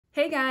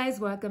Hey guys,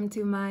 welcome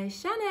to my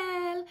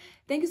channel.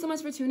 Thank you so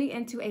much for tuning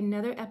into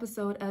another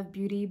episode of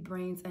Beauty,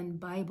 Brains, and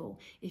Bible.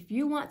 If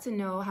you want to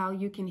know how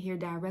you can hear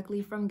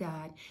directly from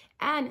God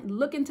and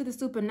look into the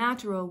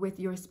supernatural with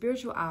your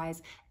spiritual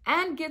eyes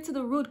and get to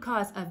the root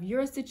cause of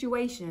your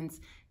situations,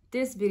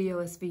 this video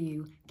is for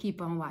you.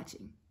 Keep on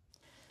watching.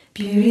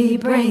 Beauty,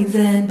 Brains,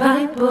 and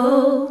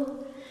Bible.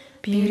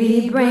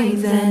 Beauty,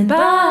 Brains, and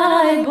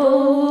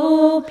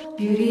Bible.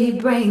 Beauty,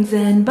 Brains,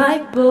 and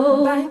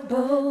Bible.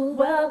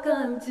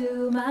 Welcome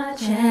to my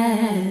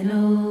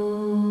channel.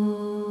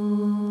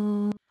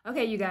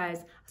 Okay, you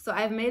guys, so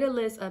I've made a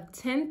list of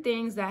 10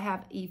 things that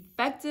have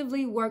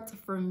effectively worked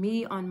for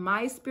me on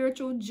my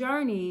spiritual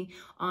journey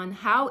on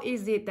how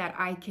is it that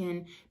I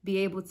can be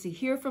able to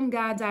hear from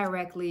God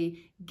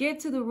directly, get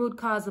to the root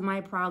cause of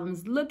my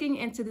problems, looking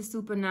into the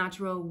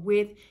supernatural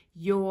with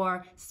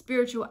your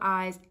spiritual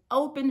eyes,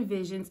 open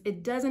visions.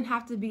 It doesn't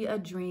have to be a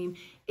dream.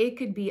 It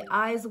could be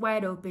eyes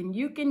wide open.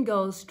 You can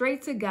go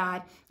straight to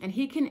God and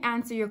He can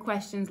answer your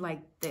questions like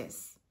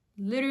this.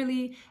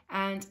 Literally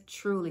and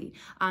truly.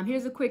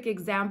 Here's a quick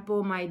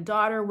example. My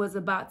daughter was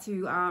about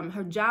to,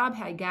 her job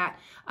had got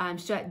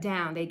shut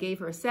down. They gave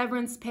her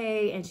severance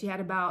pay and she had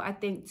about, I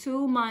think,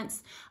 2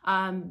 months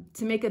to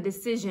make a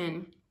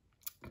decision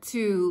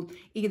to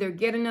either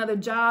get another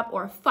job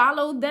or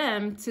follow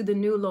them to the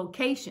new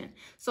location.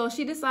 So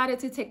she decided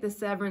to take the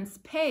severance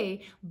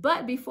pay.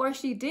 But before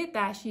she did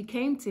that, she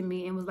came to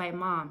me and was like,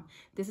 Mom,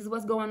 this is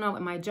what's going on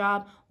with my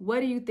job.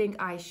 What do you think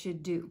I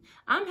should do?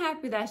 I'm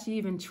happy that she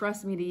even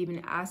trusts me to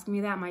even ask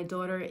me that. My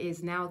daughter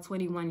is now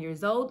 21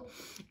 years old.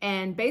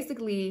 And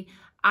basically,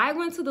 I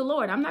went to the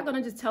Lord. I'm not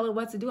going to just tell her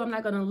what to do. I'm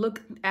not going to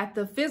look at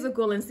the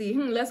physical and see,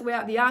 let's weigh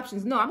out the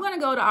options. No, I'm going to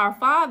go to our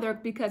Father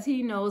because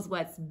He knows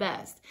what's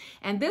best.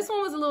 And this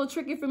one was a little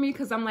tricky for me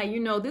because I'm like,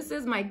 this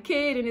is my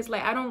kid. And it's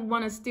like, I don't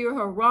want to steer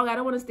her wrong. I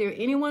don't want to steer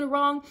anyone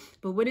wrong.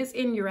 But when it's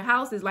in your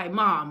house, it's like,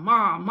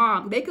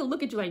 Mom. They could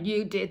look at you like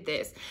you did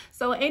this.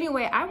 So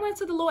anyway, I went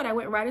to the Lord. I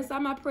went right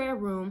inside my prayer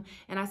room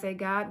and I said,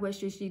 God, what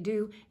should she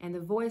do? And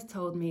the voice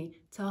told me,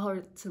 tell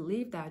her to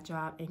leave that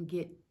job and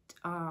get,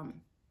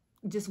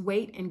 just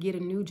wait and get a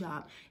new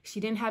job. She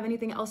didn't have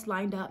anything else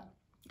lined up.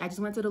 I just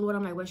went to the Lord.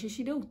 I'm like, what should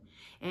she do?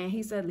 And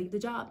He said, leave the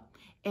job.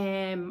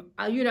 And,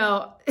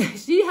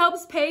 she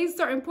helps pay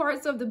certain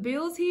parts of the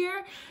bills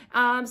here.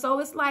 So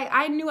it's like,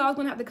 I knew I was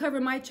going to have to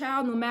cover my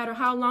child no matter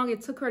how long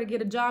it took her to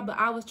get a job, but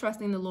I was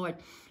trusting the Lord.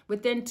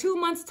 Within 2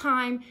 months'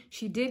 time,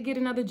 she did get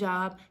another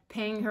job,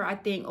 paying her, I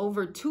think,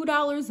 over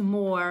 $2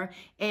 more.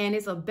 And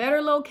it's a better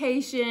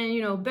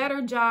location,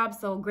 better job.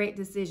 So great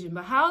decision.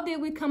 But how did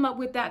we come up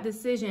with that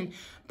decision?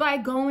 By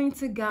going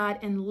to God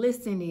and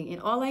listening.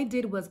 And all I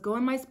did was go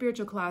in my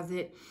spiritual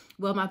closet,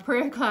 my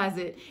prayer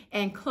closet,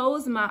 and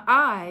close my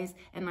eyes.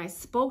 And I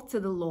spoke to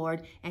the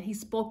Lord and He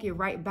spoke it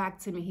right back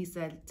to me. He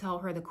said, tell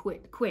her to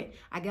quit.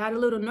 I got a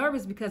little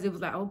nervous because it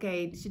was like,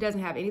 okay, she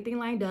doesn't have anything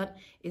lined up.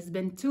 It's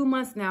been 2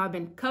 months now. I've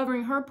been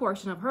covering her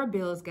portion of her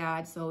bills,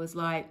 God. So it's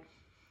like,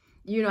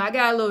 I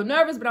got a little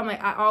nervous, but I'm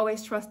like, I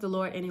always trust the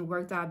Lord, and it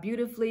worked out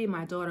beautifully.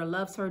 My daughter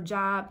loves her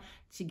job.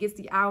 She gets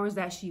the hours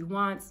that she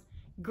wants.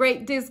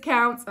 Great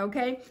discounts,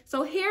 okay?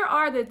 So here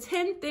are the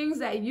 10 things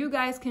that you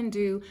guys can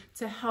do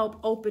to help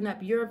open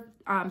up your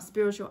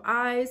spiritual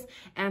eyes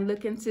and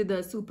look into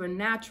the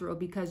supernatural,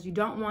 because you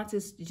don't want to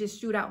just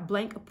shoot out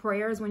blank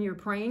prayers when you're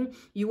praying.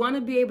 You want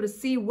to be able to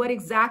see what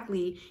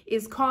exactly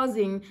is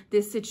causing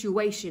this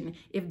situation.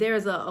 If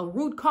there's a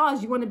root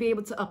cause, you want to be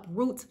able to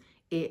uproot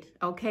it,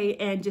 okay,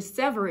 and just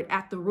sever it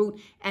at the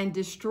root and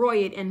destroy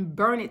it and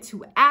burn it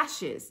to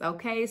ashes,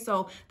 okay?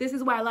 So this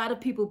is why a lot of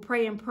people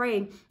pray and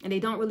they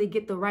don't really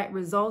get the right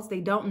results.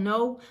 They don't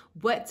know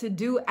what to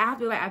do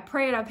after. Like, I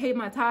prayed, I paid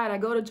my tithe, I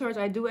go to church,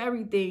 I do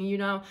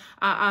everything,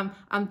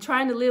 I'm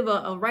trying to live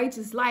a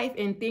righteous life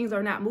and things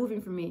are not moving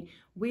for me.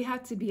 We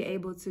have to be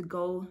able to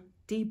go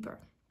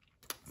deeper.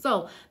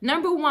 So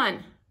number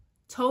 1,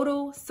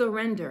 total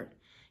surrender.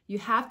 You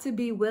have to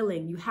be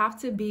willing. You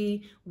have to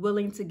be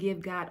willing to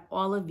give God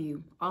all of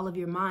you, all of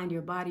your mind,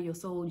 your body, your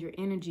soul, your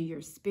energy,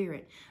 your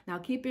spirit. Now,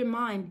 keep in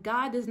mind,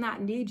 God does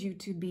not need you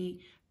to be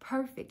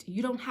perfect.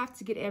 You don't have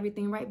to get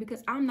everything right,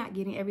 because I'm not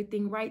getting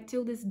everything right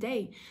till this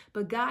day.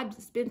 But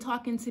God's been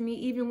talking to me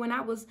even when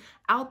I was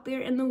out there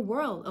in the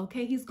world,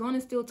 okay? He's going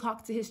to still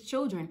talk to His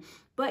children,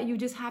 but you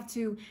just have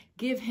to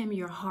give Him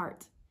your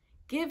heart.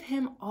 Give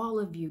Him all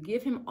of you.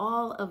 Give Him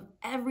all of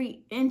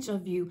every inch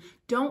of you.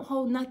 Don't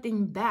hold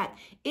nothing back.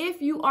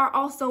 If you are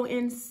also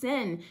in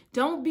sin,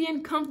 don't be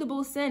in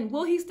comfortable sin.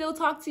 Will He still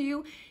talk to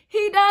you?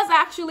 He does,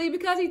 actually,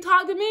 because He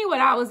talked to me when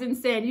I was in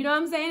sin. You know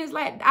what I'm saying? It's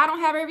like, I don't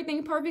have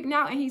everything perfect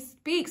now, and He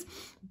speaks.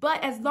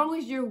 But as long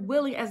as you're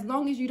willing, as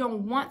long as you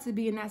don't want to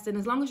be in that sin,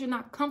 as long as you're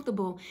not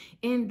comfortable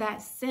in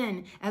that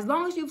sin, as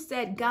long as you've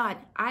said, God,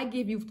 I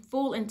give you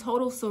full and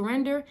total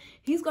surrender,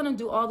 He's going to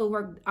do all the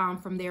work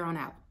from there on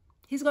out.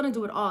 He's going to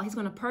do it all. He's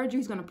going to purge you.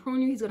 He's going to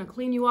prune you. He's going to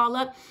clean you all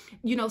up,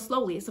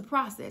 slowly. It's a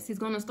process. He's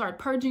going to start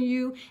purging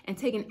you and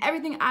taking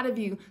everything out of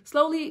you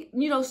slowly,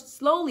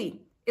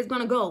 slowly. it's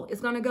going to go.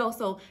 It's going to go.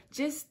 So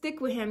just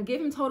stick with him.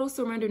 Give him total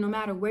surrender no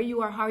matter where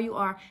you are, how you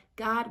are.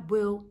 God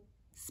will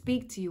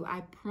speak to you.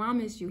 I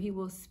promise you, he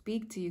will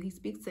speak to you. He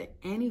speaks to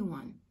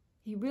anyone.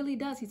 He really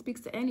does. He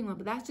speaks to anyone.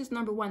 But that's just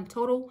number one,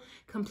 total,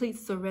 complete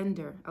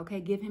surrender. Okay,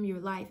 give him your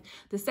life.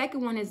 The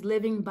second one is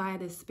living by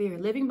the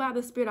Spirit. Living by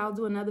the Spirit, I'll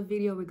do another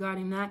video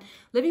regarding that.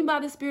 Living by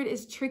the Spirit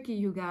is tricky,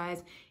 you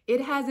guys. It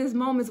has its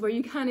moments where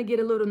you kind of get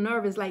a little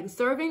nervous. Like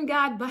serving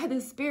God by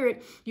the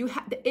Spirit,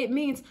 it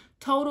means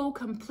total,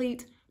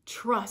 complete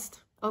trust.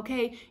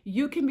 Okay,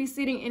 you can be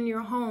sitting in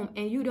your home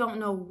and you don't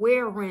know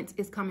where rent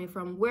is coming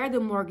from, where the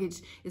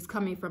mortgage is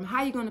coming from,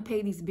 how you're going to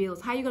pay these bills,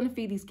 how you're going to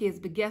feed these kids.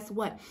 But guess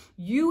what?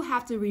 You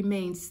have to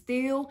remain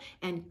still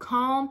and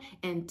calm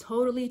and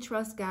totally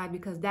trust God,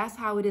 because that's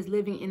how it is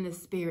living in the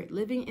Spirit.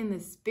 Living in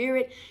the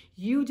Spirit,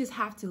 you just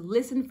have to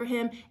listen for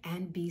him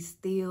and be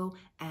still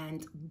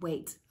and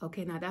wait.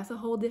 Okay, now that's a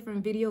whole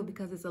different video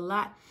because it's a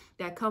lot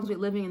that comes with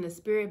living in the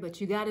Spirit, but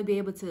you got to be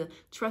able to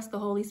trust the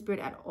Holy Spirit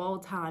at all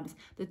times.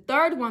 The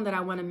third one that I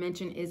want to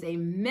mention is a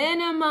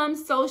minimum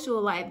social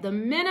life. The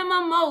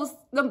minimum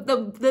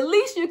the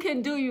least you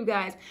can do, you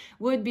guys,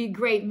 would be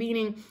great,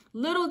 meaning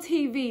little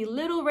TV,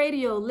 little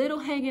radio, little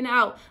hanging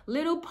out,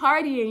 little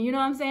partying, you know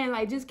what I'm saying?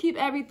 Like, just keep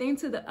everything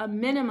to a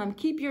minimum.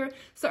 Keep your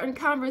certain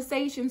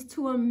conversations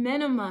to a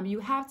minimum. You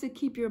have to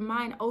keep your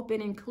mind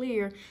open and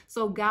clear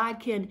so God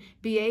can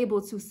be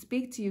able to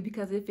speak to you,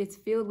 because if it's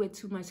filled with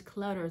too much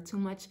clutter, too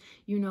much,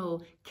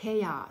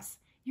 chaos,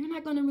 you're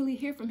not going to really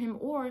hear from him,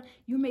 or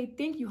you may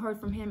think you heard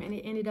from him and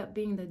it ended up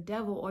being the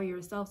devil or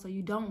yourself. So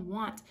you don't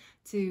want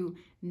to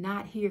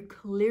not hear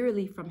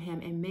clearly from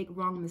him and make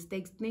wrong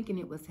mistakes thinking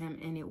it was him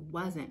and it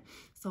wasn't.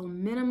 So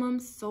minimum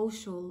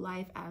social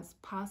life as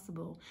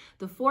possible.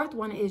 The fourth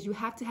one is you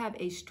have to have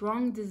a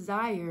strong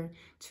desire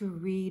to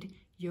read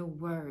your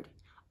word.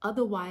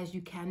 Otherwise,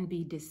 you can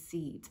be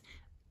deceived.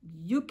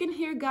 You can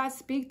hear God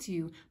speak to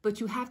you, but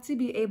you have to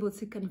be able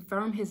to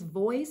confirm his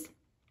voice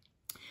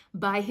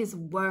by his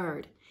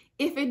word.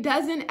 If it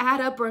doesn't add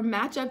up or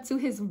match up to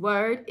his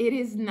word, it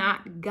is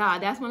not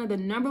God. That's one of the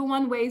number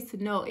one ways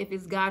to know if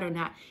it's God or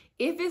not.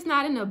 If it's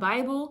not in the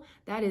Bible,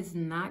 that is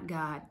not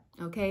God.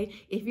 Okay,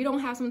 if you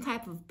don't have some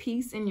type of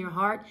peace in your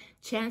heart,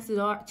 chances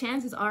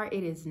are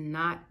it is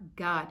not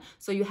God.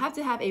 So you have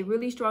to have a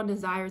really strong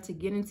desire to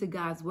get into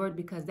God's word,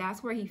 because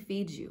that's where he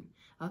feeds you.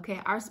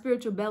 Okay, our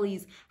spiritual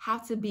bellies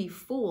have to be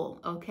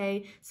full.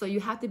 Okay, so you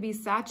have to be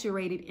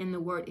saturated in the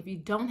word. If you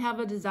don't have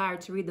a desire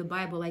to read the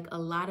Bible, like a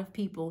lot of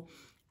people,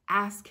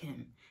 ask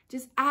him.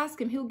 Just ask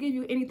him. He'll give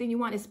you anything you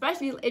want,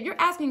 especially if you're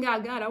asking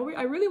God,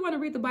 I really want to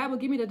read the Bible.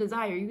 Give me the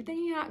desire. You think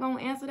he's not going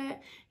to answer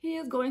that? He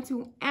is going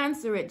to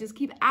answer it. Just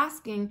keep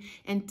asking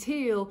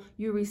until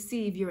you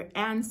receive your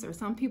answer.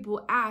 Some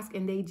people ask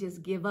and they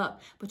just give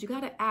up, but you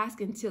got to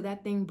ask until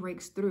that thing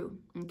breaks through.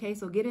 Okay,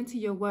 so get into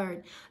your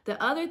word. The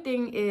other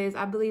thing is,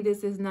 I believe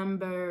this is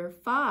number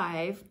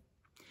 5,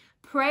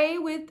 pray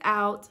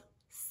without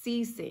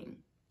ceasing.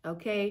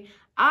 Okay,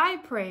 I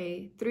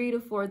pray 3 to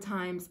 4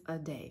 times a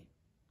day.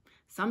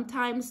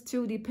 Sometimes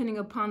 2, depending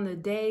upon the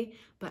day,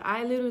 but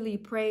I literally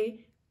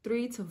pray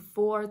 3 to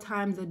 4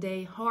 times a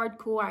day.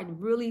 Hardcore. I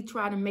really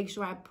try to make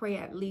sure I pray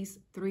at least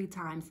 3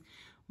 times.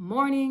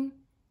 Morning,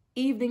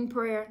 evening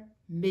prayer,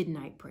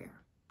 midnight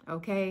prayer.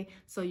 Okay,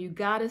 so you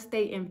got to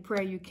stay in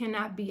prayer. You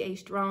cannot be a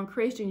strong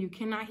Christian. You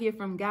cannot hear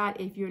from God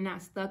if you're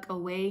not stuck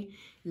away,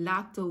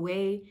 locked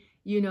away,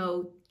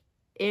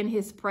 in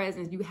his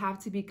presence. You have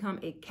to become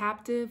a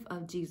captive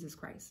of Jesus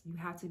Christ. You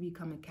have to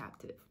become a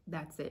captive.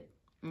 That's it.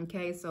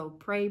 Okay, so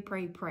pray,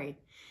 pray, pray.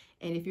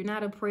 And if you're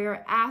not a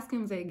prayer, ask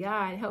him, say,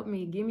 God, help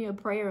me. Give me a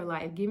prayer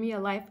life. Give me a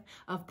life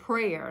of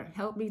prayer.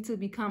 Help me to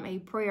become a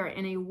prayer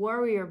and a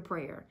warrior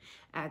prayer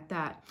at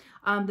that.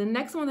 The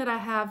next one that I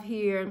have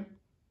here,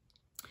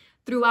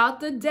 throughout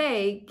the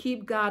day,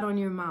 keep God on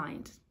your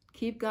mind.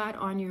 Keep God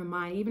on your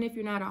mind. Even if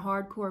you're not a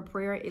hardcore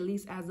prayer, at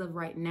least as of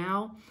right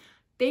now,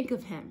 think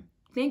of him.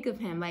 Think of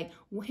him. Like,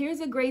 well, here's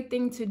a great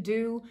thing to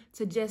do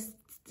to just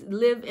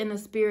live in the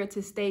Spirit,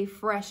 to stay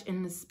fresh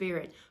in the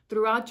Spirit.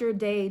 Throughout your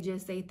day,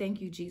 just say,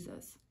 thank you,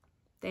 Jesus.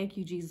 Thank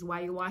you, Jesus.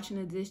 While you're washing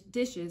the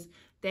dishes,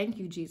 thank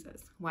you,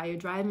 Jesus. While you're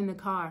driving the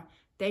car,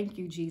 thank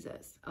you,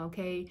 Jesus.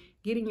 Okay?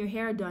 Getting your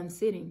hair done,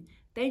 sitting,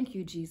 thank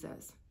you,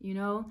 Jesus.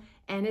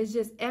 And it's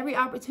just every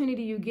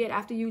opportunity you get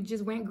after you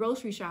just went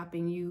grocery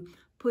shopping, you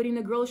putting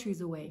the groceries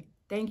away.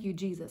 Thank you,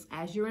 Jesus.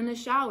 As you're in the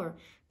shower,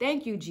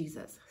 thank you,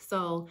 Jesus.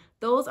 So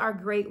those are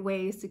great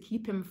ways to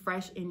keep him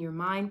fresh in your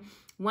mind.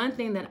 One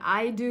thing that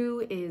I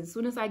do is, as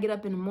soon as I get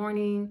up in the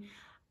morning,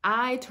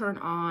 I turn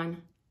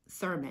on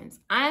sermons.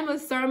 I'm a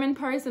sermon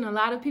person. A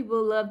lot of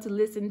people love to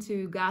listen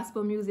to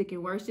gospel music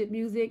and worship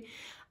music.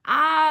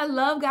 I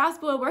love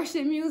gospel and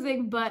worship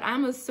music, but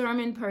I'm a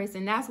sermon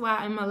person. That's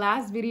why in my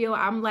last video,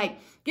 I'm like,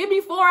 give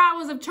me 4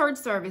 hours of church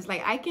service.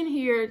 Like, I can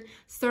hear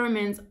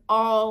sermons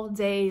all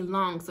day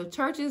long. So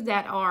churches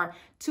that are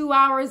 2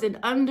 hours and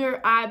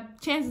under,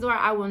 chances are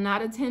I will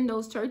not attend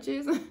those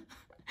churches.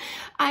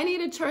 I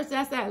need a church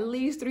that's at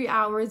least 3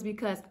 hours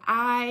because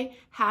I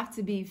have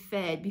to be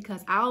fed,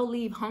 because I'll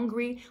leave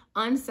hungry,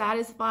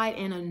 unsatisfied,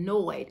 and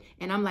annoyed.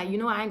 And I'm like, you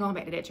know, I ain't going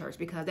back to that church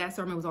because that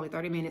sermon was only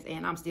 30 minutes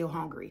and I'm still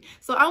hungry.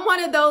 So I'm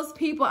one of those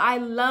people. I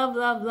love,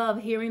 love,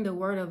 love hearing the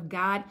word of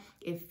God.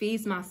 It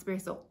feeds my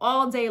spirit. So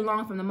all day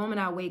long, from the moment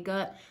I wake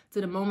up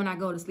to the moment I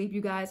go to sleep,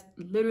 you guys,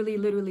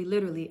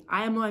 literally,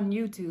 I am on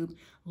YouTube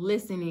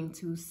listening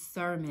to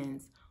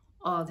sermons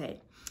all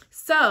day.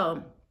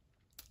 So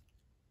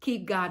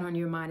keep God on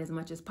your mind as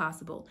much as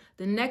possible.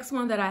 The next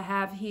one that I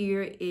have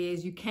here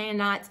is you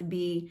cannot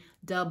be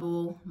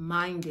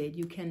double-minded.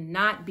 You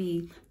cannot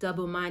be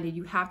double-minded.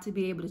 You have to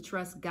be able to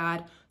trust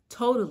God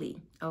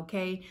totally,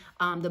 okay?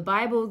 The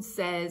Bible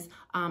says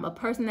a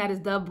person that is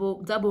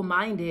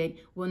double-minded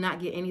will not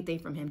get anything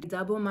from him. A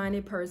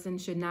double-minded person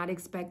should not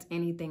expect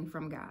anything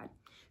from God.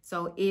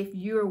 So if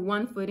you're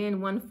 1 foot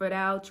in, 1 foot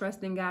out,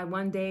 trusting God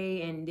one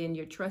day and then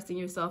you're trusting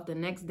yourself the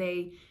next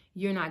day,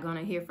 you're not going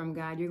to hear from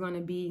God. You're going to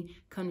be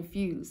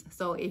confused.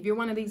 So if you're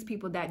one of these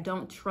people that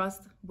don't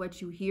trust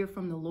what you hear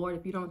from the Lord,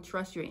 if you don't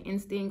trust your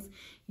instincts,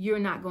 you're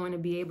not going to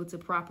be able to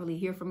properly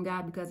hear from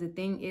God, because the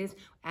thing is,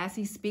 as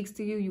he speaks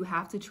to you, you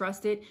have to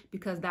trust it,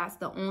 because that's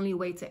the only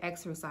way to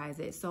exercise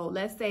it. So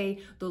let's say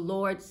the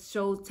Lord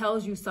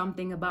tells you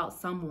something about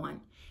someone,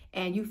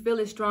 and you feel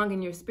it strong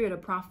in your spirit, a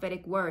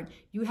prophetic word.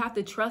 You have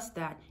to trust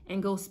that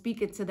and go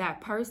speak it to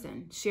that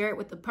person. Share it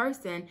with the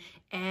person,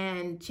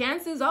 and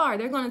chances are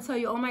they're going to tell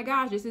you, oh my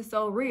gosh, this is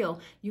so real.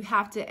 You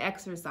have to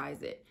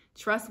exercise it.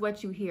 Trust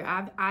what you hear.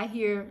 I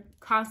hear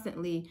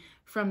constantly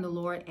from the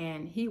Lord,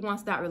 and he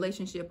wants that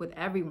relationship with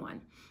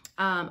everyone.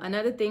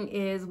 Another thing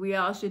is, we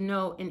all should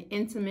know an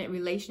intimate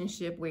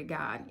relationship with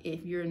God.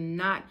 If you're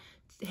not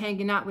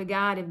hanging out with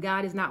God, if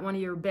God is not one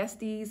of your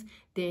besties,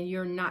 then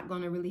you're not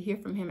going to really hear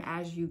from him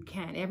as you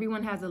can.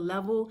 Everyone has a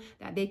level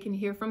that they can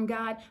hear from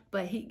God,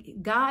 but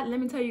God, let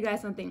me tell you guys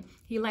something.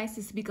 He likes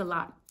to speak a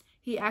lot.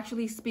 He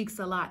actually speaks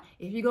a lot.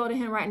 If you go to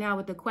him right now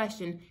with a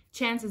question,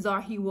 chances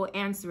are he will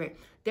answer it.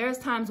 There's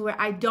times where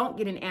I don't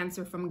get an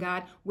answer from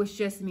God, which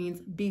just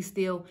means be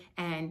still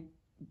and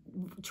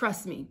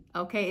trust me,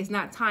 okay? It's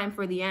not time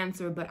for the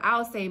answer, but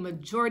I'll say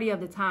majority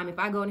of the time, if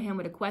I go to him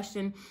with a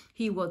question,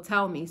 he will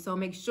tell me. So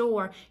make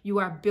sure you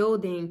are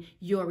building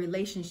your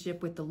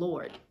relationship with the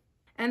Lord.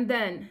 And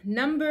then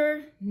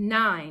number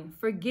 9,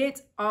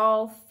 forget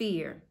all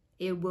fear.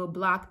 It will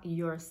block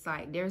your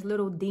sight. There's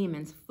little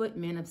demons,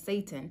 footmen of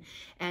Satan.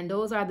 And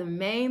those are the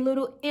main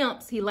little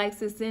imps he likes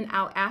to send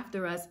out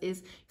after us,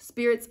 is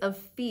spirits of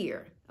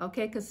fear.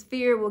 Okay, because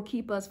fear will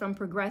keep us from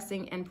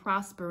progressing and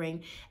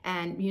prospering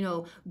and, you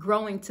know,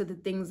 growing to the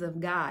things of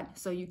God.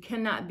 So you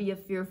cannot be a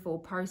fearful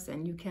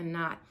person. You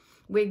cannot.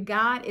 With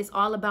God, it's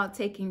all about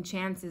taking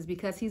chances,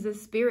 because he's a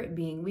spirit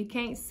being. We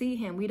can't see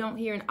him. We don't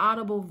hear an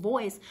audible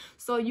voice.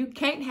 So you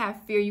can't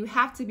have fear. You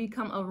have to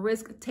become a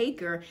risk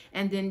taker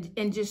and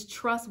just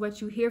trust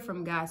what you hear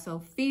from God. So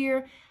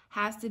fear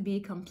has to be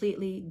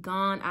completely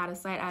gone, out of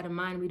sight, out of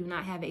mind. We do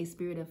not have a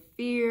spirit of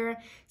fear.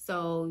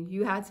 So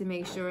you have to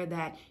make sure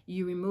that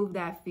you remove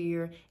that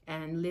fear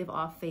and live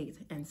off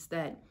faith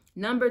instead.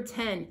 Number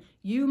 10,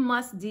 you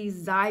must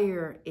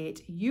desire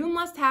it. You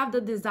must have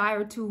the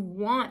desire to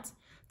want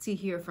to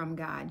hear from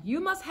God. You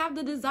must have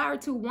the desire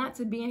to want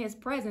to be in his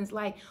presence.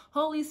 Like,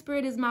 Holy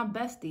Spirit is my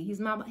bestie.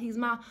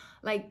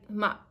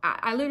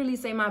 I literally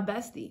say my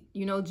bestie.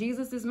 You know,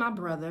 Jesus is my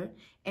brother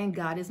and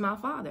God is my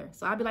father.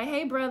 So I'd be like,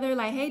 hey brother,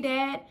 like, hey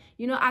dad,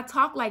 you know, I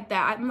talk like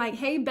that. I'm like,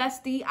 hey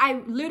bestie.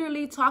 I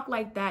literally talk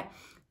like that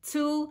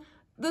to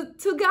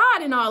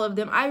God and all of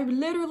them. I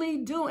literally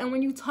do. And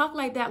when you talk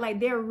like that, like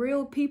they're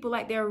real people,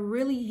 like they're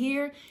really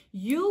here,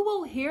 you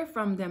will hear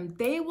from them.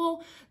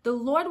 The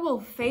Lord will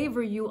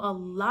favor you a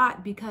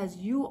lot because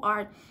you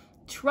are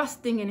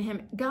trusting in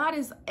him.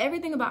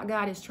 Everything about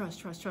God is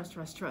trust.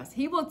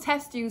 He will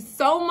test you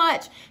so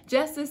much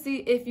just to see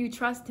if you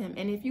trust him.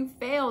 And if you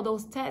fail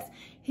those tests,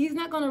 he's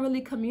not going to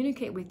really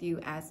communicate with you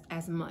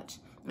as much.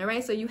 All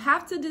right. So you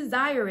have to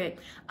desire it.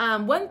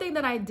 One thing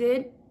that I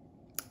did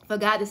for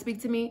God to speak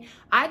to me,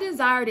 I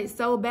desired it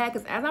so bad,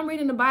 because as I'm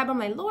reading the Bible, I'm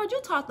like, Lord, you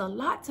talked a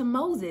lot to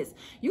Moses.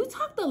 You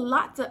talked a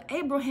lot to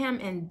Abraham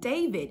and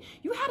David.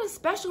 You had a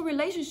special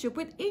relationship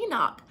with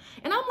Enoch.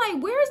 And I'm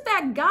like, where's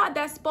that God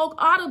that spoke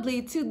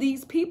audibly to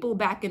these people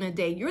back in the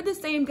day? You're the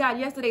same God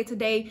yesterday,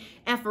 today,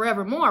 and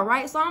forevermore,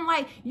 right? So I'm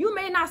like, you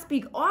may not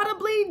speak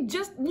audibly,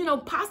 just, you know,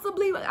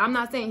 possibly. I'm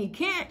not saying he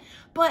can't,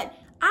 but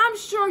I'm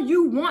sure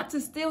you want to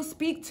still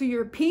speak to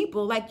your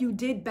people like you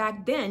did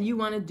back then. You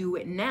want to do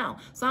it now.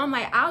 So I'm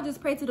like, I'll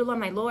just pray to the Lord.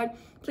 I'm like, Lord,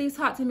 please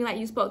talk to me like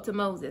you spoke to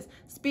Moses.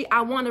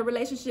 I want a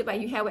relationship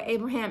like you had with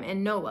Abraham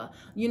and Noah.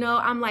 You know,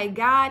 I'm like,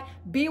 God,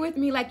 be with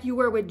me like you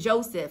were with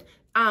Joseph.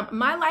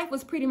 My life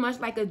was pretty much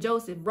like a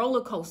Joseph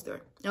roller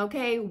coaster.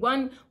 Okay,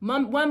 one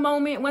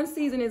moment, one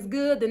season is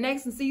good. The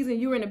next season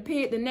you're in the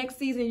pit. The next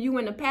season you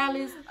in the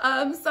palace.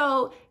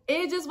 So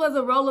it just was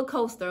a roller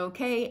coaster.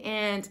 Okay,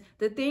 and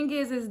the thing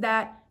is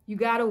that you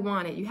gotta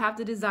want it. You have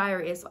to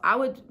desire it. So I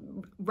would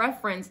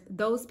reference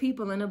those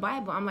people in the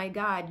Bible. I'm like,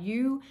 God,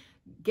 you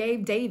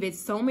gave David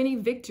so many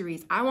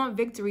victories. I want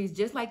victories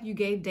just like you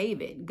gave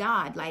David.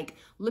 God, like,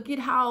 look at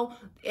how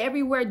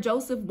everywhere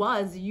Joseph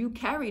was, you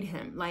carried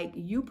him. Like,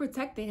 you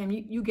protected him.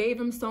 You gave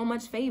him so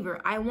much favor.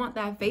 I want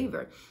that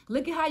favor.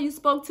 Look at how you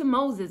spoke to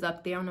Moses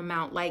up there on the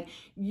mount. Like,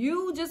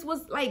 you just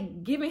was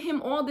like giving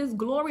him all this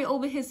glory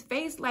over his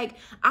face. Like,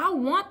 I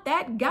want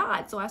that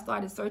God. So I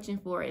started searching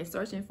for it and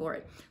searching for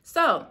it.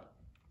 So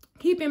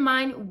keep in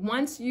mind,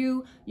 once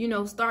you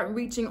start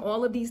reaching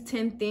all of these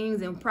 10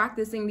 things and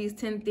practicing these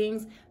 10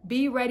 things,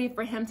 be ready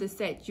for him to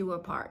set you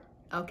apart.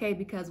 Okay,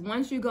 because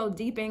once you go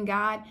deep in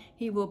God,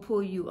 he will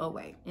pull you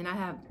away. And I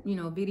have,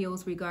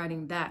 videos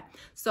regarding that.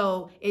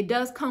 So it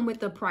does come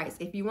with the price.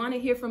 If you want to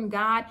hear from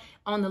God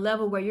on the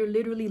level where you're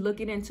literally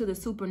looking into the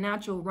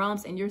supernatural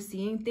realms and you're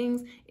seeing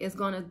things, it's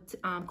going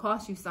to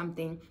cost you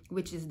something,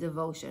 which is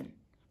devotion.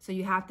 So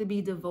you have to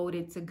be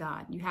devoted to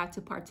God. You have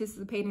to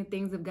participate in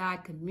things of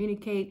God,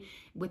 communicate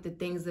with the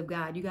things of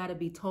God. You got to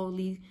be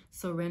totally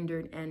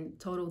surrendered and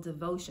total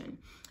devotion.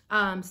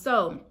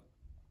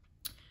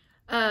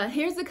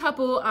 Here's a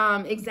couple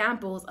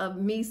examples of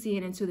me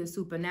seeing into the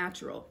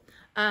supernatural.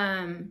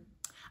 When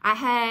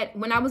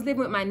I was living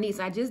with my niece,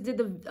 I just did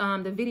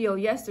the video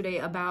yesterday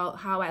about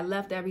how I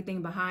left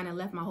everything behind. I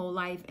left my whole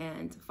life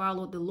and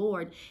followed the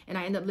Lord, and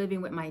I ended up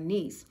living with my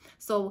niece.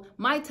 So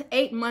my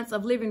 8 months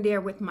of living there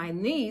with my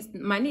niece,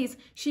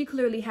 she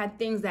clearly had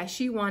things that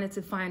she wanted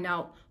to find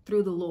out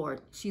through the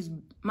Lord.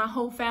 My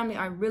whole family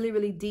are really,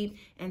 really deep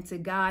into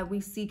God. We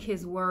seek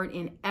his word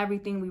in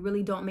everything. We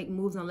really don't make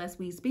moves unless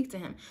we speak to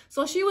him.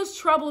 So she was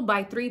troubled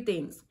by 3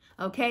 things.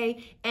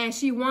 Okay. And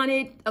she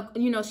wanted,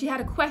 she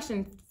had a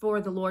question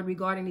for the Lord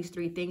regarding these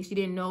 3 things. She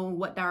didn't know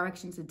what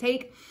direction to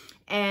take.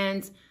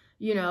 And,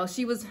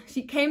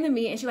 she came to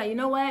me and she's like, you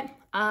know what?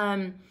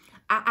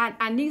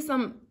 I need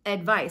some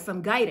advice,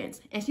 some guidance.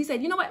 And she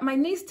said, you know what? My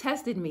niece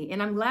tested me,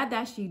 and I'm glad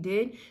that she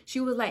did. She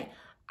was like,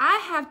 I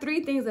have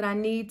 3 things that I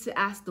need to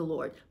ask the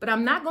Lord, but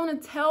I'm not going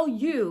to tell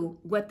you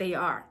what they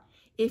are.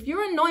 If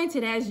you're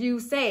anointed as you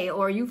say,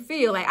 or you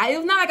feel like, it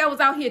was not like I was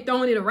out here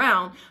throwing it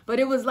around, but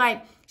it was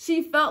like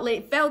she felt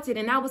it.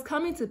 And I was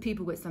coming to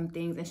people with some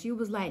things, and she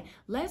was like,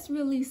 let's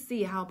really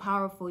see how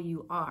powerful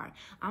you are.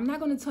 I'm not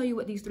going to tell you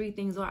what these 3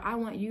 things are. I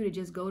want you to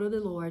just go to the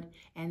Lord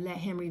and let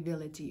him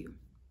reveal it to you.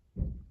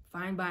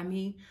 Fine by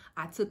me.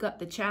 I took up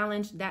the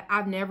challenge. That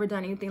I've never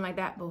done anything like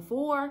that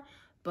before.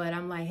 But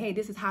I'm like, hey,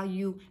 this is how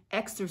you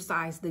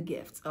exercise the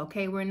gifts,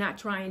 okay? We're not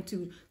trying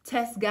to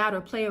test God or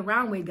play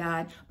around with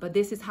God, but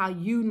this is how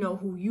you know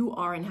who you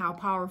are and how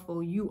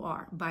powerful you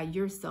are by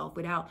yourself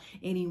without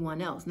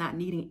anyone else, not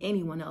needing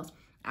anyone else.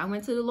 I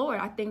went to the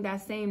Lord, I think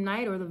that same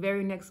night or the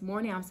very next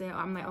morning.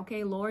 I'm like,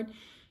 okay, Lord,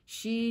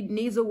 she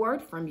needs a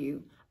word from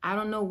you. I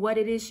don't know what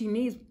it is she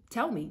needs.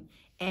 Tell me.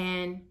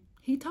 And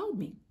he told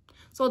me.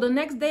 So the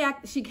next day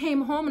she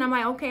came home, and I'm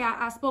like, okay,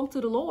 I spoke to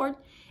the Lord.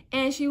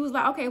 And she was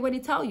like, okay, what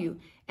did he tell you?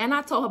 And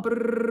I told her,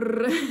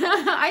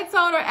 I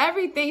told her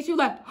everything. She was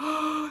like,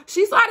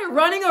 she started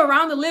running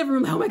around the living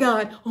room. Oh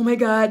my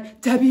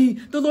God, Debbie,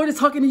 the Lord is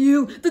talking to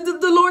you.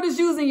 The Lord is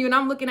using you. And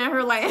I'm looking at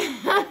her like,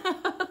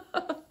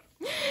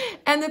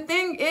 and the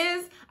thing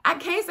is, I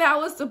can't say I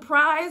was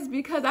surprised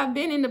because I've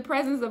been in the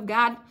presence of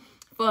God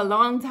for a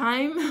long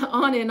time,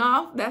 on and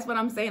off. That's what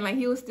I'm saying. Like,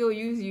 he will still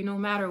use you no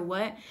matter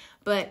what.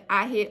 But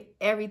I hit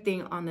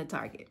everything on the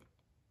target.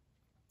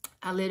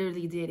 I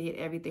literally did hit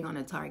everything on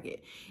a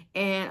target.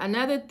 And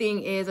another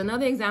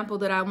example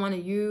that I want to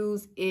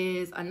use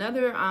is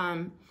another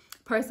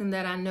person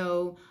that I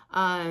know.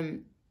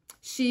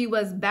 She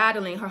was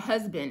battling. Her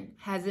husband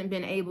hasn't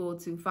been able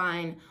to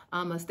find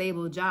a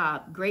stable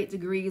job. Great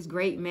degrees,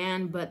 great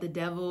man, but the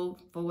devil,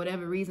 for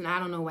whatever reason, I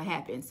don't know what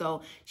happened.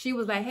 So she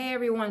was like, hey,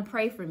 everyone,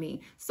 pray for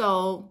me.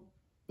 So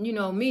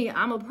me,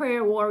 I'm a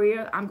prayer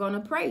warrior. I'm going to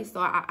pray.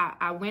 So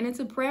I went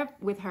into prayer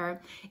with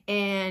her,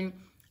 and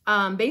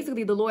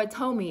basically the Lord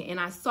told me, and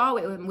I saw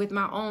it with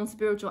my own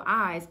spiritual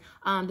eyes.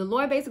 The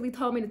Lord basically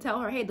told me to tell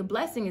her, hey, the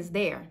blessing is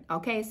there.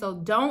 Okay. So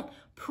don't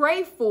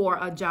pray for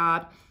a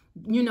job,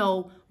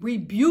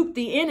 rebuke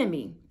the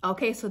enemy.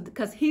 Okay. So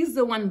because he's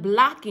the one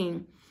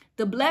blocking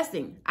the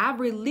blessing. I've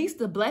released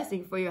the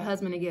blessing for your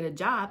husband to get a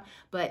job,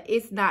 but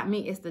it's not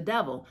me, it's the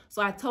devil.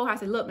 So I told her, I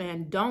said, look,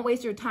 man, don't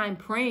waste your time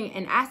praying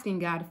and asking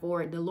God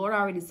for it. The Lord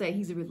already said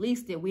he's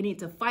released it. We need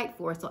to fight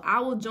for it. So I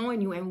will join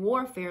you in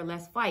warfare.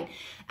 Let's fight.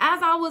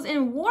 As I was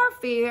in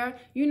warfare,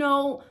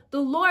 the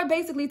Lord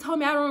basically told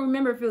me, I don't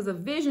remember if it was a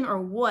vision or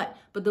what,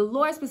 but the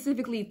Lord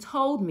specifically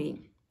told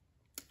me,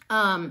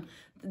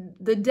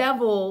 the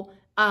devil,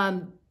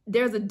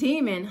 there's a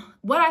demon.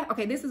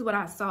 This is what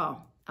I saw.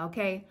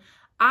 Okay.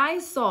 I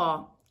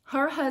saw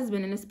her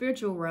husband in the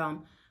spiritual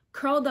realm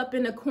curled up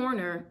in the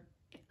corner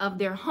of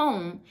their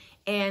home,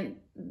 and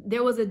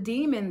there was a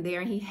demon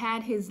there, and he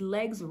had his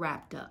legs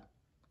wrapped up.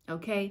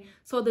 Okay.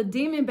 So the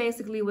demon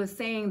basically was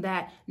saying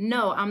that,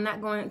 no, I'm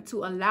not going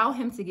to allow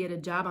him to get a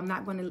job. I'm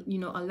not going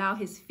to, allow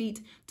his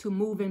feet to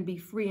move and be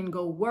free and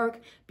go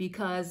work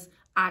because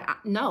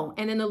no.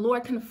 And then the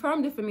Lord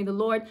confirmed it for me. The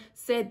Lord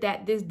said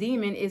that this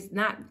demon is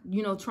not,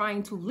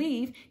 trying to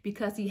leave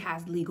because he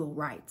has legal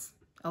rights.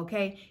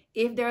 Okay.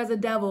 If there's a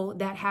devil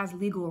that has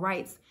legal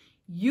rights,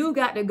 you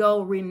got to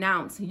go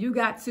renounce. You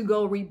got to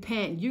go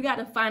repent. You got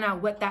to find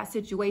out what that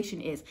situation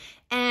is.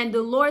 And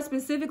the Lord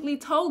specifically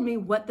told me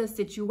what the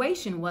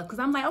situation was, because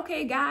I'm like,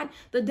 okay, God,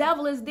 the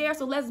devil is there,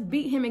 so let's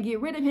beat him and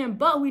get rid of him.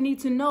 But we need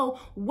to know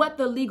what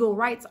the legal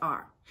rights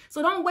are.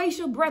 So don't waste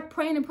your breath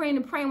praying and praying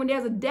and praying when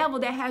there's a devil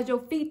that has your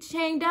feet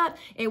chained up.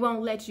 It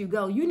won't let you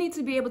go. You need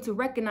to be able to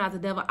recognize the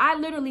devil. I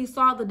literally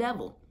saw the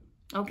devil.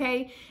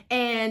 Okay.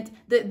 And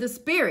the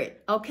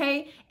spirit.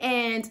 Okay.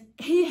 And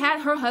he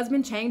had her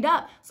husband chained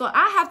up. So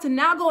I have to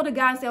now go to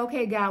God and say,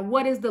 okay, God,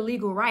 what is the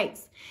legal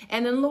rights?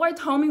 And the Lord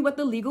told me what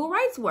the legal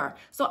rights were.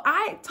 So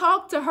I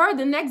talked to her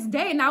the next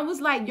day and I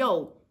was like,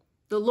 yo,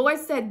 the Lord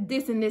said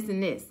this and this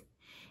and this.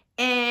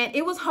 And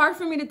it was hard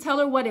for me to tell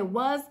her what it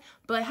was.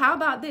 But how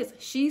about this?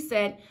 She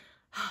said,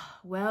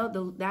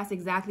 well, that's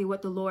exactly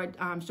what the Lord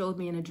showed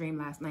me in a dream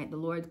last night. The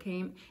Lord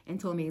came and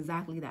told me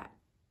exactly that.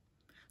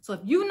 So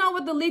if you know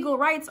what the legal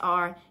rights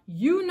are,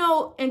 you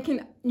know, and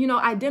can,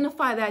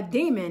 identify that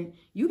demon,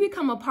 you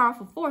become a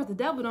powerful force. The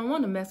devil don't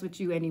want to mess with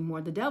you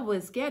anymore. The devil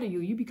is scared of you.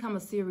 You become a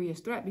serious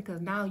threat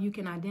because now you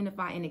can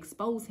identify and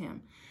expose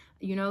him,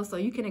 so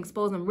you can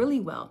expose him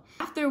really well.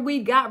 After we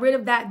got rid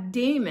of that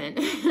demon,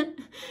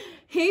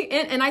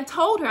 and I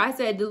told her, I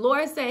said, the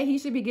Lord said he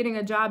should be getting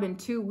a job in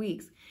 2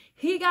 weeks.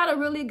 He got a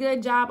really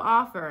good job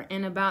offer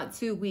in about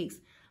 2 weeks.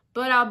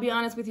 But I'll be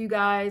honest with you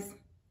guys,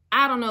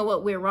 I don't know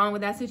what went wrong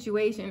with that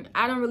situation.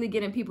 I don't really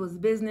get in people's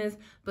business,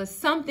 but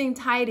something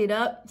tied it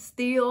up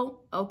still,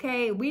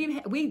 okay?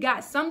 We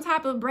got some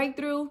type of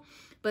breakthrough,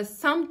 but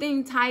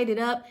something tied it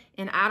up,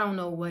 and I don't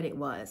know what it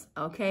was,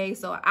 okay?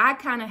 So I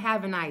kind of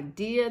have an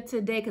idea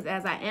today, because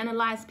as I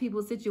analyze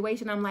people's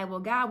situation, I'm like, well,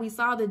 God, we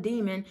saw the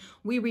demon.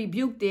 We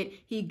rebuked it.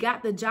 He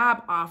got the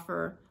job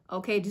offer,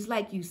 okay, just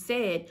like you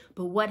said,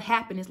 but what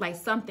happened is like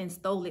something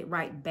stole it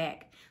right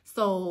back.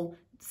 So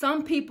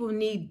some people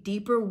need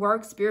deeper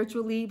work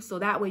spiritually, so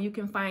that way you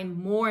can find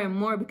more and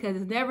more, because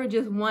it's never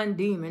just one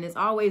demon. It's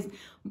always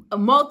a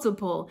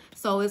multiple.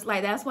 So it's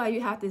like, that's why you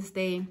have to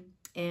stay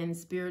in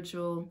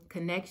spiritual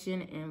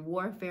connection and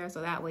warfare,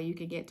 so that way you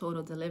can get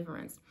total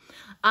deliverance.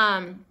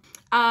 Here's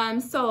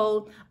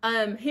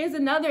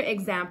another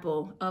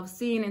example of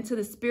seeing into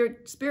the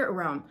spirit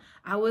realm.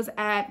 I was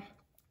at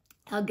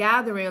a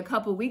gathering a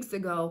couple weeks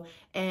ago,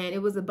 and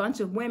it was a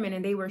bunch of women,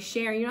 and they were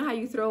sharing, how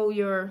you throw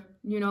your,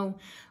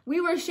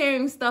 we were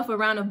sharing stuff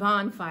around a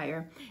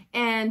bonfire,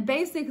 and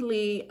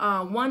basically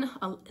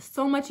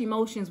so much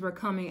emotions were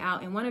coming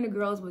out, and one of the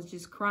girls was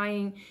just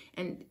crying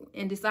and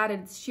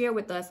decided to share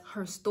with us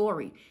her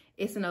story.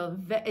 It's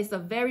a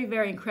very,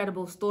 very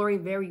incredible story,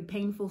 very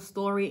painful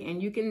story,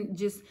 and you can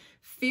just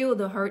feel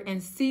the hurt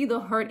and see the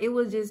hurt. It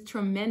was just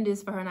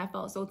tremendous for her, and I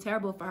felt so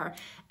terrible for her.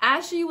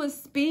 As she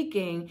was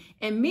speaking,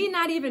 and me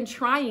not even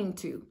trying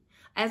to,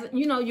 as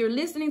you're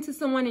listening to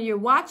someone and you're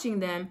watching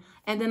them,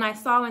 and then I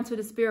saw into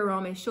the spirit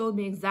realm. It showed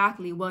me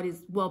exactly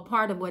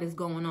part of what is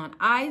going on.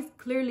 I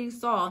clearly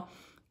saw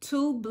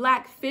 2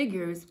 black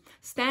figures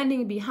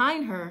standing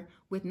behind her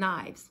with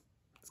knives.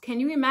 Can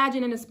you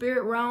imagine in the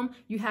spirit realm,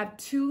 you have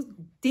 2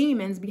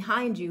 demons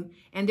behind you,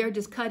 and they're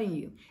just cutting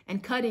you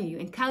and cutting you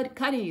and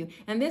cutting you.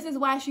 And this is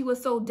why she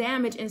was so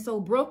damaged and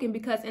so broken,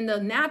 because in the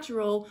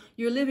natural,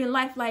 you're living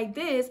life like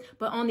this,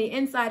 but on the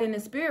inside in the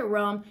spirit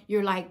realm,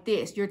 you're like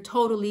this. You're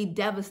totally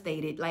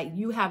devastated. Like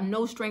you have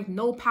no strength,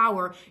 no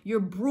power.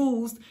 You're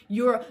bruised.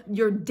 You're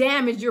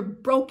damaged. You're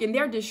broken.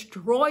 They're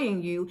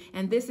destroying you.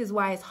 And this is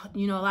why it's, a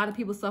lot of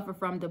people suffer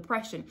from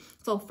depression.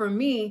 So for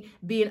me,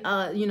 being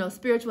a,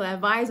 spiritual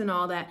advisor and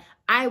all that,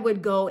 I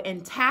would go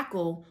and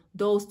tackle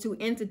those 2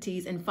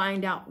 entities and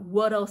find out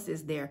what else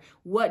is there,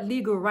 what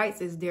legal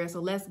rights is there. So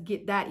let's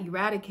get that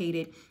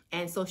eradicated,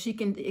 and so she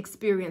can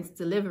experience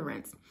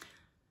deliverance.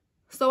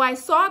 So I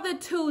saw the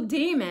 2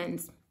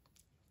 demons,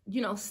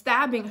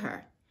 stabbing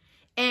her.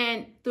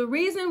 And the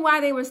reason why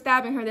they were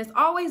stabbing her, there's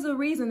always a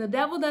reason. The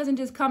devil doesn't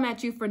just come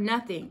at you for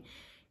nothing.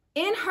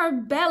 In her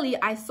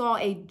belly, I saw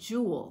a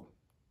jewel,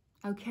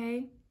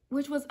 okay,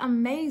 which was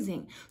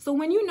amazing. So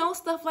when you know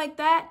stuff like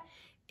that,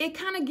 it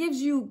kind of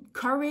gives you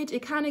courage.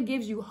 It kind of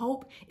gives you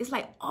hope. It's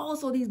like, oh,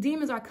 so these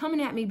demons are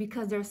coming at me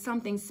because there's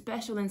something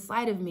special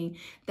inside of me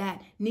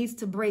that needs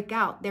to break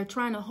out. They're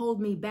trying to hold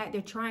me back.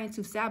 They're trying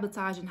to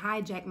sabotage and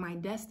hijack my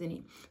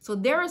destiny. So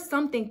there is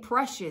something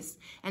precious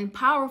and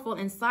powerful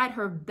inside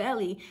her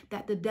belly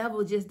that the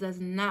devil just does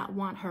not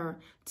want her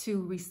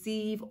to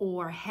receive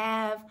or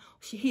have.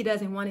 He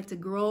doesn't want it to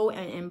grow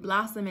and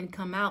blossom and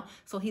come out.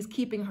 So he's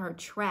keeping her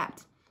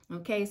trapped.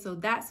 Okay, so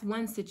that's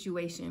one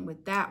situation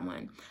with that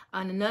one.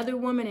 Another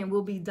woman, and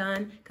we'll be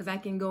done because I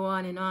can go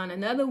on and on.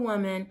 Another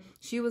woman,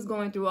 she was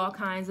going through all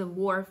kinds of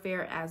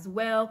warfare as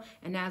well.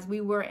 And as we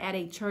were at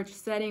a church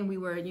setting, we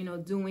were,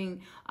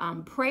 doing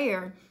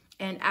prayer.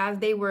 And as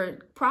they were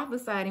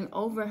prophesying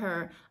over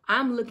her,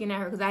 I'm looking at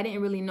her because I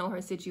didn't really know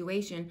her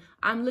situation.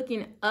 I'm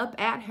looking up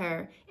at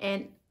her,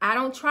 and I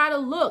don't try to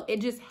look. It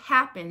just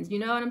happens. You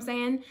know what I'm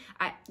saying?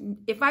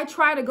 If I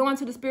try to go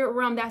into the spirit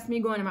realm, that's me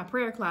going in my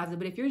prayer closet.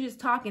 But if you're just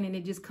talking and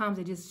it just comes,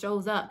 it just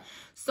shows up.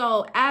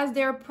 So as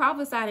they're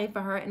prophesying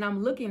for her and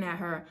I'm looking at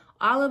her,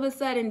 all of a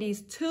sudden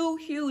these two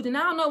huge, and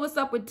I don't know what's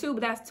up with two,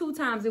 but that's 2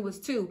 times it was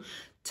two.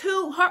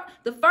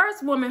 The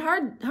first woman,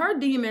 her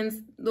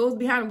demons, those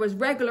behind her, was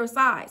regular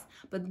size.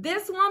 But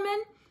this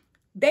woman,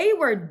 they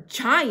were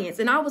giants.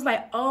 And I was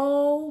like,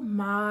 oh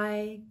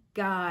my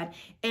God.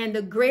 And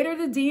the greater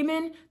the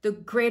demon, the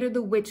greater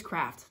the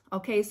witchcraft.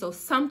 Okay, so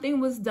something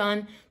was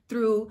done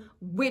through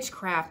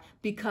witchcraft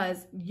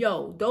because,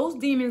 those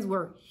demons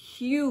were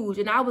huge.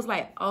 And I was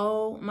like,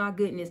 oh my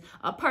goodness.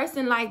 A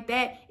person like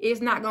that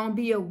is not going to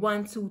be a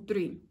 1, 2,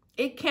 3.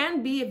 It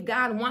can be if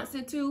God wants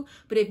it to,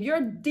 but if your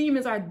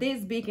demons are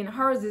this big and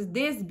hers is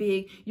this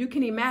big, you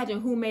can imagine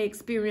who may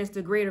experience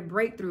the greater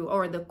breakthrough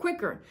or the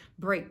quicker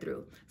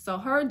breakthrough. So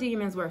her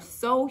demons were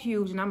so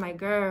huge, and I'm like,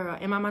 girl,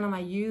 in my mind, I'm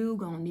like, you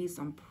gonna need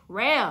some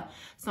prayer,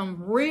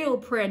 some real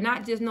prayer,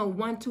 not just no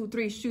 1, 2,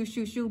 3,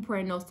 shoo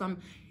prayer, no,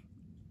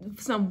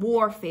 some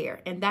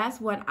warfare. And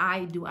that's what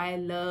I do. I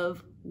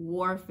love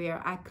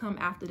warfare. I come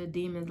after the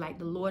demons like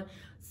the Lord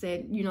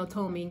said,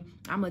 told me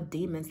I'm a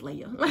demon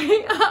slayer.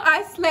 Like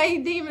I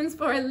slay demons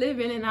for a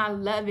living, and I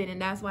love it.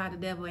 And that's why the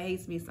devil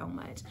hates me so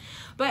much.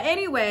 But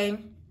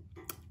anyway,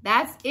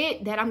 that's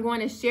it that I'm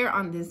going to share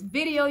on this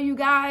video, you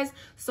guys.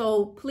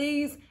 So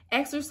please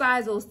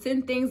exercise those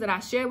 10 things that I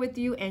share with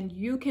you, and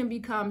you can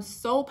become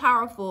so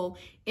powerful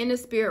in the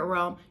spirit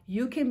realm.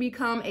 You can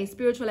become a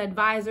spiritual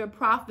advisor,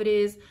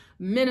 prophetess,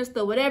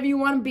 minister, whatever you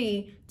want to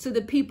be to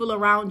the people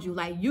around you.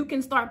 Like you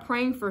can start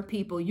praying for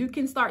people. You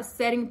can start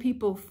setting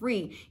people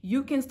free.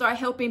 You can start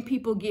helping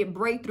people get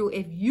breakthrough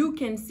if you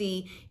can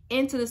see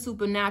into the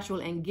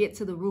supernatural and get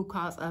to the root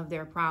cause of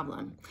their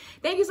problem.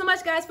 Thank you so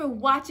much, guys, for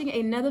watching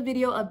another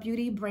video of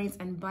Beauty, Brains,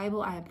 and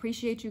Bible. I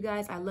appreciate you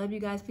guys. I love you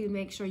guys. Please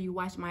make sure you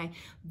watch my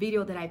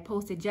video that I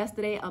posted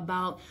yesterday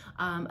about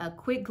a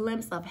quick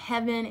glimpse of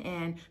heaven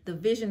and the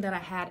vision that I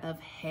had of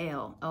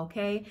hell.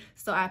 Okay,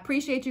 so I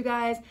appreciate you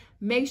guys.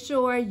 Make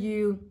sure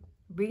you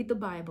read the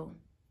Bible,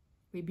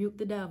 rebuke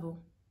the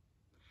devil,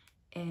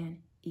 and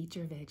eat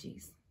your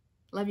veggies.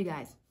 Love you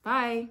guys.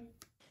 Bye.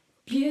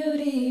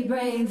 Beauty,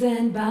 brains,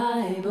 and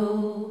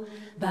Bible,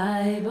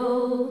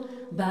 Bible,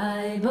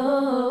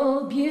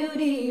 Bible.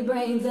 Beauty,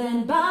 brains,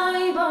 and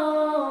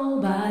Bible,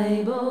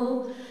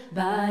 Bible,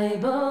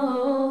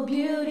 Bible.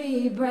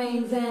 Beauty,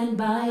 brains, and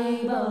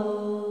Bible.